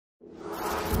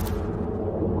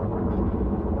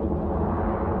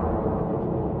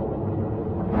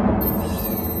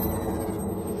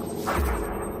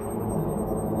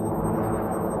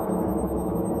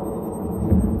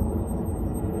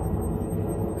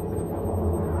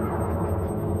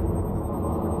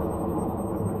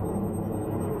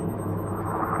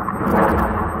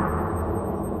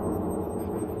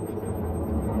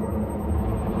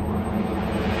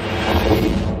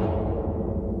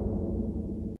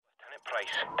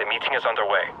Price. The meeting is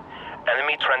underway.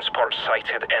 Enemy transport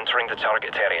sighted entering the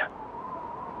target area.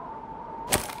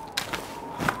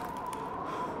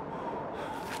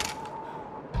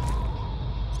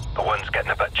 The wind's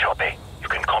getting a bit choppy. You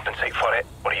can compensate for it,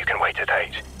 or you can wait it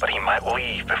out. But he might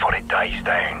leave before it dies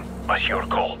down. That's your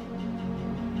call.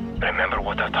 Remember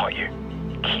what I've taught you.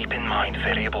 Keep in mind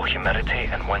variable humidity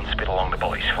and wind speed along the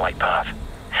bullet's flight path.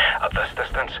 At this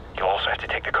distance, you'll also have to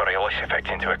take the Coriolis effect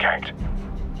into account.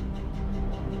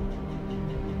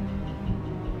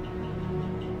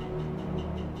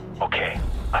 Okay,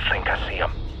 I think I see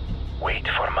him. Wait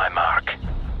for my mark.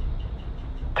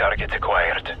 Target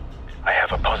acquired. I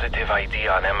have a positive ID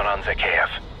on Imran Zakhaev.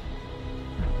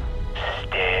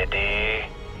 Steady.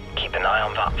 Keep an eye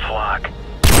on that flag.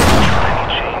 Any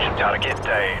change in target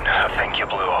down. I think you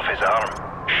blew off his arm.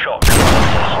 Shock.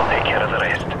 We'll take care of the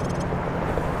rest.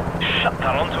 Shut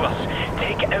that onto us.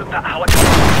 Take out that helicopter.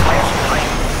 Buy us time.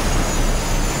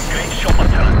 Great shot,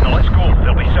 Lieutenant. Now let's go.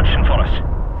 They'll be searching for us.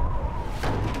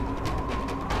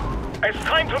 It's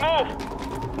time to move!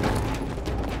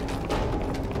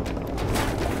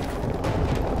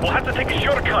 We'll have to take a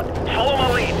shortcut. Follow my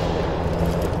lead.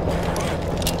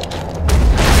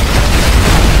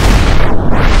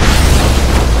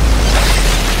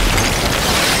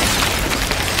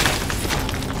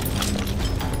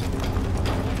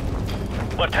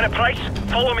 Lieutenant Price,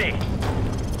 follow me.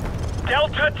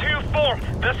 Delta 2-4,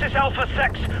 this is Alpha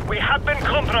 6. We have been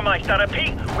compromised. I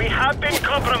repeat, we have been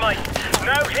compromised.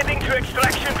 Now heading to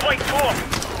extraction point 4.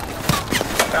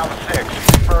 Alpha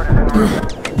 6, bird is en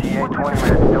route. ETA 20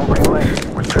 minutes, don't be late.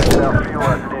 We're stretching out fuel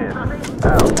as it is.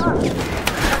 Out.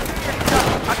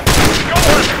 Go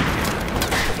on!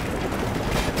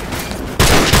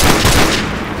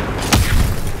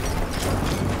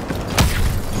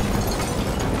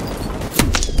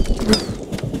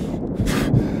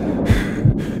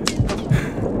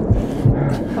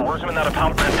 We'll lose him in that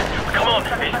apartment. Come on,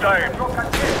 he's down.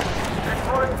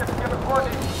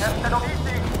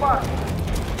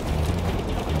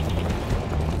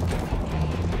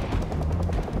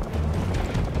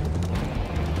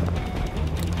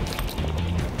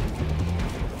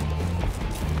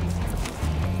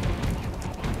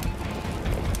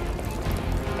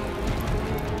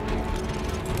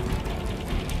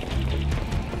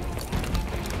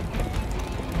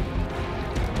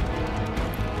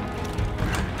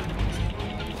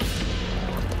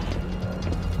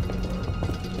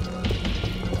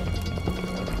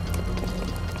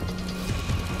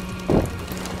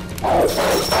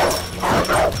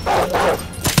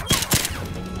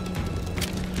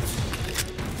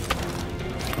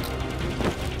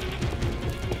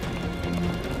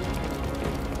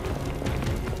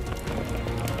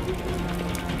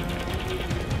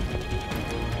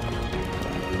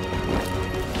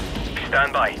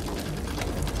 Stand by.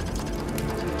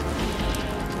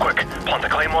 Quick, plant the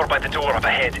claymore by the door up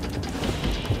ahead.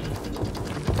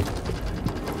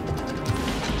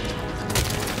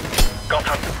 Got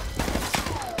him.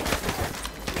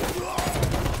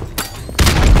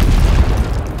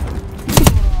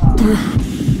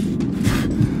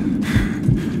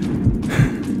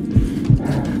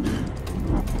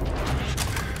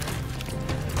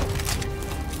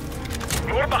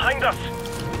 More behind us.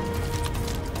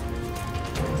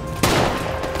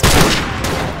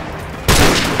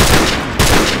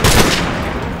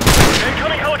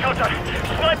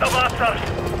 Snipe the bastard!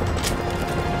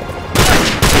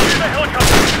 Shoot the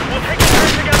helicopter! We'll take it down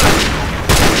together!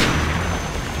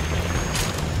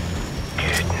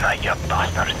 Good night, you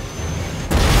bastard!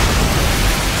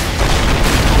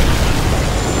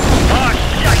 Oh,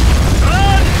 shit!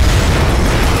 Run!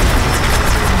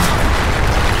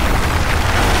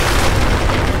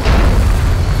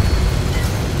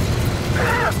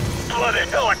 Bloody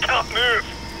hell, I can't move!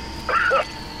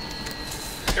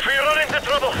 If we run into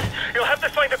trouble, you'll have to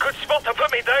find a good spot to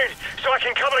put me down, so I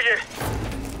can cover you.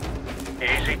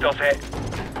 Easy does it.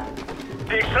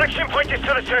 The extraction point is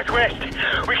to the southwest.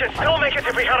 We can still make it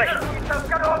if we hurry.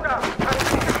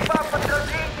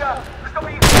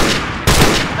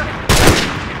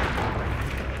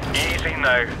 Easy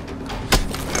now.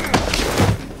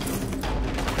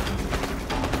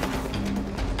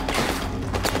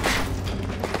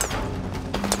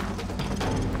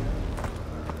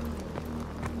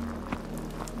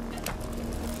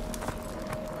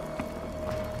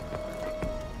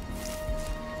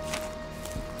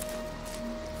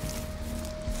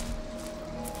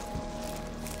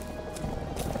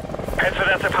 Head for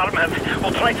that apartment.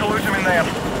 We'll try to lose him in there.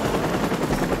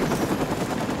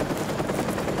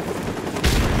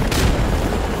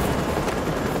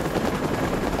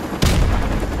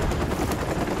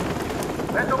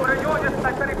 В этом районе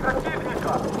снайперы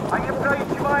противника. Они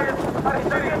проигрывают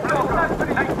артиллерию.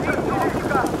 Найти.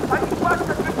 Они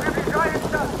быстро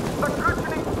приближаются к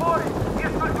закрученной споре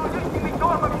между людьми и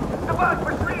домами. Давай,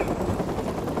 пошли!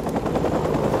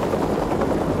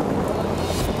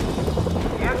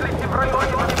 Если в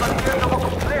районе военного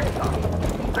комплекса,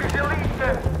 приземлите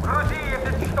Грузии,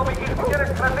 чтобы их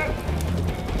перехватить.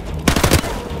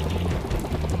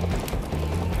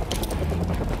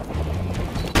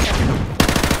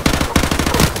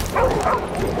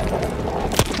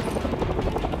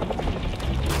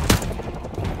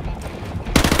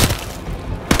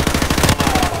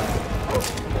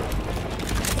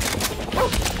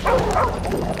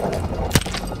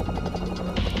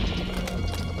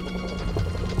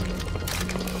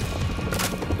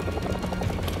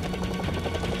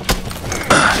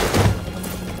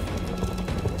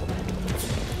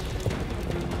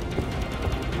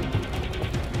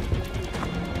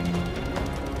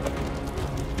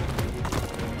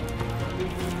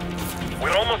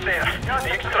 We're almost there.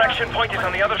 The extraction point is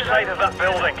on the other side of that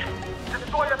building.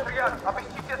 Шестой отряд,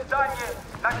 обыщите здание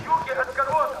на юге от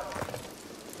города.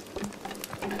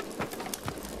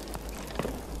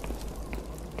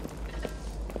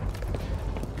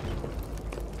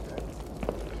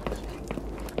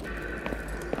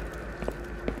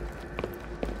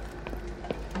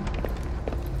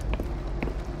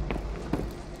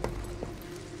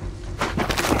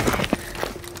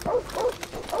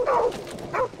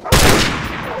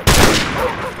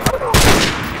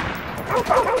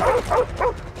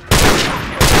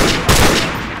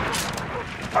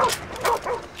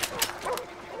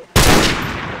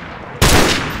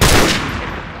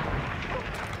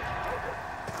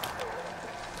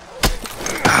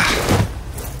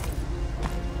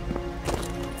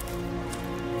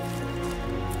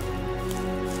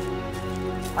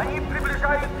 Они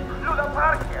приближаются к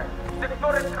Люда-парке.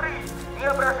 Сектор 3. Не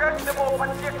обращайте его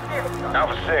под всех сектор.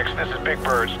 Alpha 6, this is Big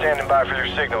Bird. Standing by for your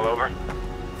signal, over.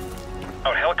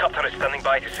 Our helicopter is standing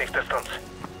by to safe distance.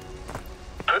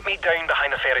 Put me down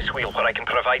behind the Ferris wheel where I can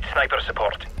provide sniper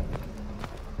support.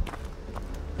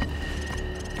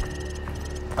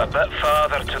 A bit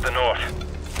farther to the north.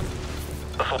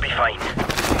 This'll be fine.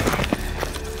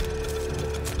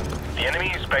 The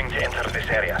enemy is bound to enter this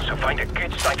area, so find a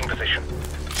good sniping position.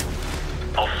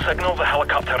 I'll signal the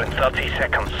helicopter in 30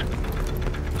 seconds.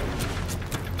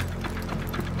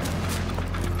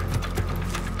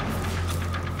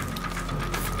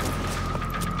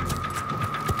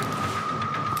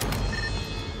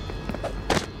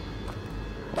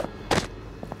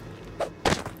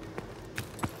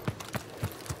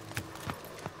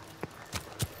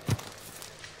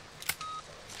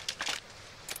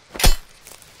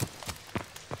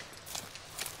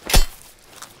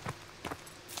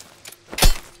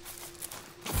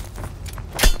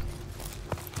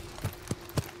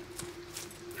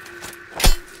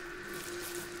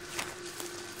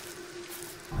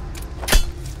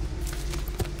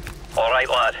 Alright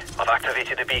lad, I've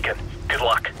activated the beacon. Good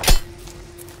luck.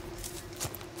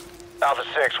 Alpha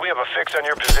 6, we have a fix on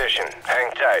your position.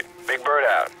 Hang tight. Big Bird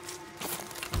out.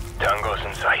 Tango's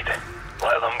inside.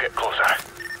 Let them get closer.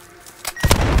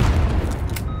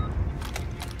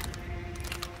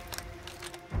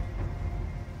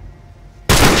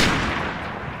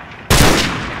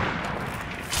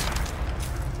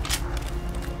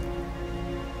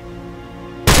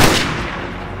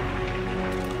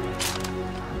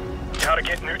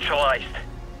 Target neutralized.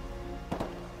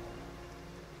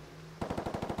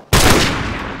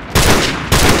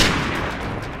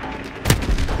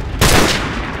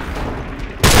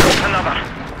 Drop another.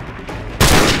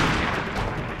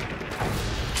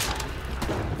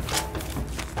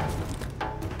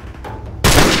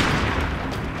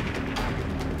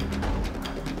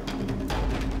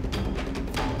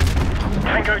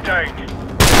 Tango down.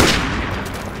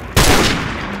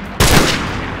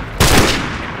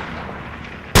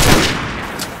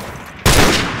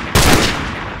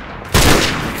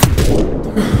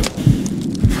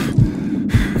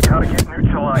 Target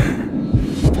neutralized.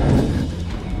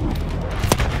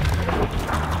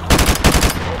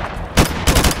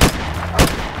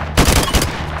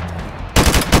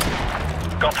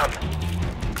 Got him.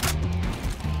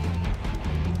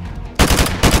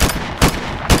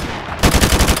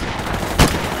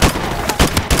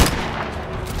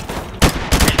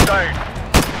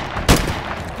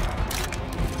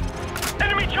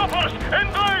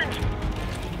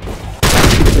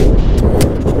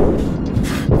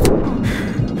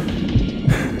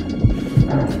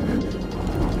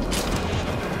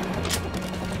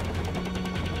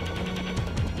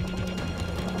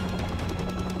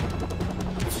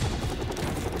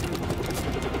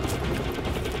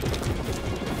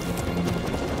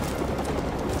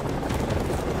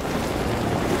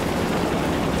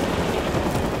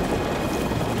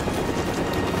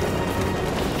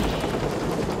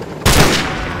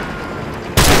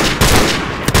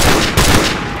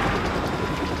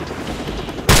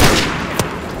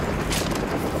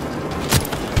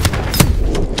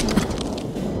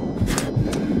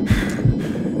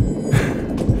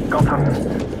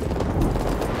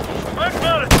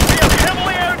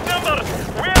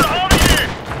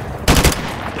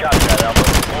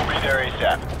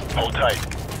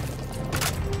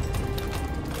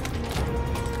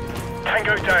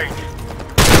 down.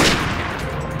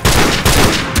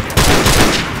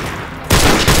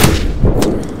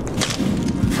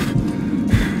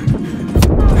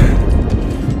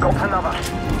 Got another.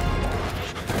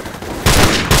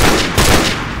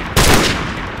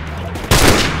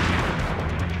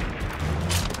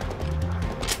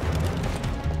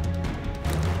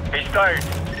 He's down.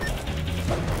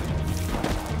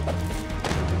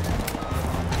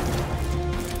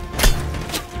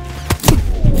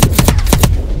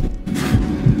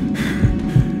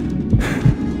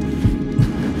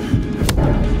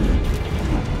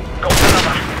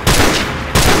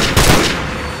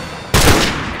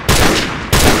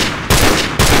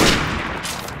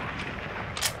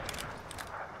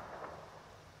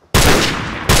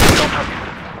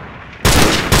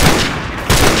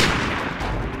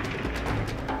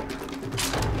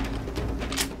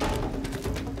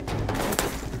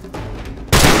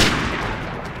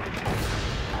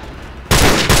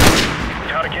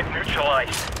 Target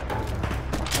neutralized.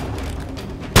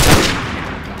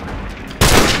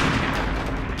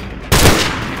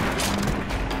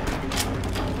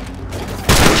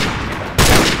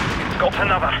 Got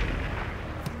another.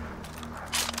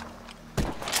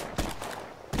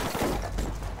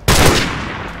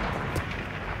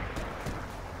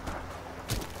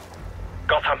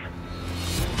 Got him.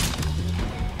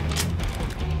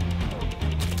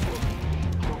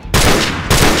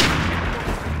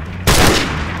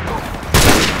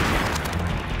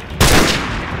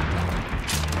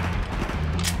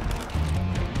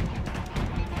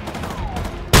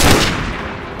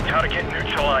 Target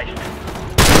neutralized.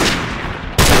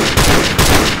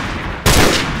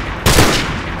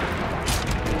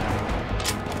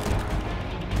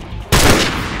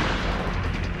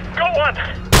 Got one!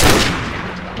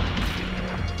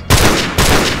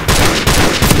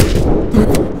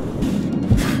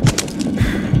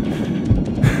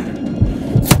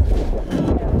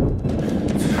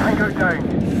 Tango down.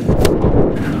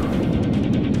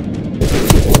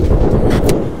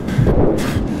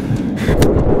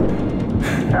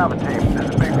 Alpha team, this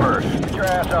is Big Bird. Get your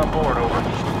ass on board, over.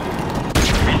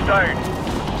 He's down.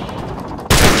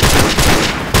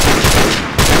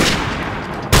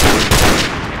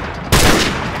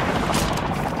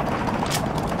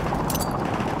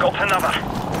 Got another.